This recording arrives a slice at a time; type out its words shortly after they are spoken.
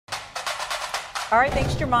All right,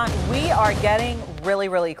 thanks, Jermont. We are getting really,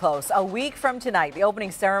 really close. A week from tonight, the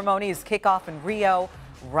opening ceremony is kickoff in Rio,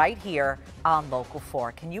 right here on Local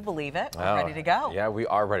 4. Can you believe it? We're ready to go. Yeah, we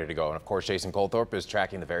are ready to go. And of course, Jason Colthorpe is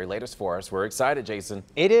tracking the very latest for us. We're excited, Jason.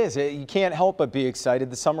 It is. You can't help but be excited.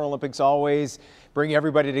 The Summer Olympics always bring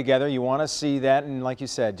everybody together. You want to see that. And like you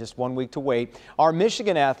said, just 1 week to wait. Our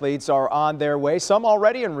Michigan athletes are on their way, some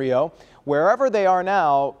already in Rio. Wherever they are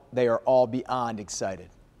now, they are all beyond excited.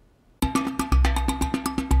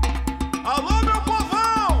 Alô, meu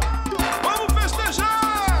povão! Vamos festejar!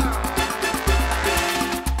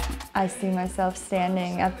 I see myself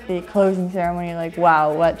standing at the closing ceremony like,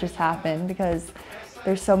 wow, what just happened? Because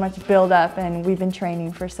there's so much build-up and we've been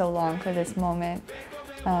training for so long for this moment.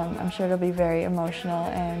 I'm sure it'll be very emotional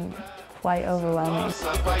and quite overwhelming.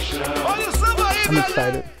 I'm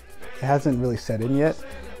excited. It hasn't really set in yet,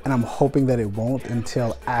 and I'm hoping that it won't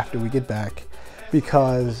until after we get back,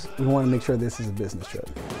 because we want to make sure this is a business trip.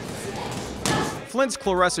 Flint's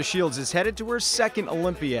Claressa Shields is headed to her second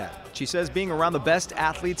Olympiad. She says being around the best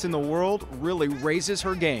athletes in the world really raises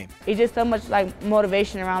her game. It's just so much like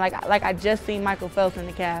motivation around. Like I just seen Michael Phelps in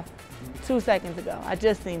the calf 2 seconds ago. I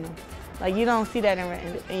just seen him. Like, you don't see that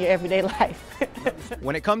in your everyday life.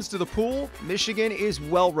 When it comes to the pool, Michigan is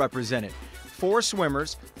well represented. 4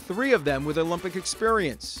 swimmers, 3 of them with Olympic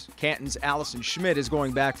experience. Canton's Allison Schmidt is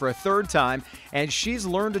going back for a 3rd time, and she's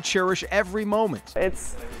learned to cherish every moment.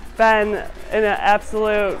 It's been an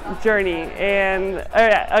absolute journey, and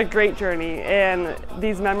a great journey, and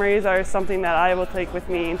these memories are something that I will take with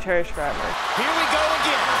me and cherish forever. Here we go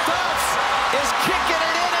again. Phelps is kicking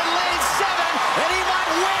it in and lays 7, and he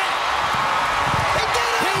might win it. He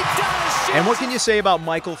did it! He does! And what can you say about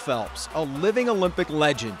Michael Phelps, a living Olympic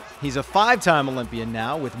legend? He's a 5-time Olympian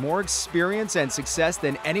now with more experience and success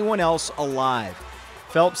than anyone else alive.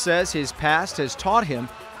 Phelps says his past has taught him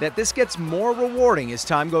that this gets more rewarding as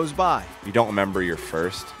time goes by. You don't remember your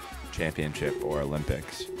first championship or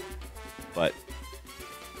Olympics, but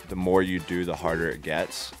the more you do, the harder it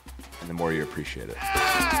gets, and the more you appreciate it.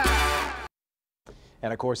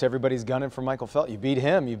 And of course, everybody's gunning for Michael Phelps. You beat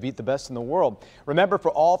him, you beat the best in the world. Remember, for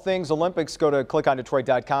all things Olympics, go to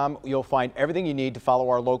clickondetroit.com. You'll find everything you need to follow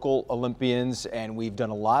our local Olympians, and we've done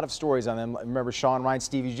a lot of stories on them. Remember, Sean Ryan,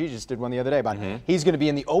 Stevie G just did one the other day about he's going to be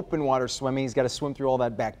in the open water swimming. He's got to swim through all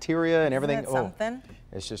that bacteria and everything. Isn't that something?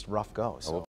 It's just rough goes.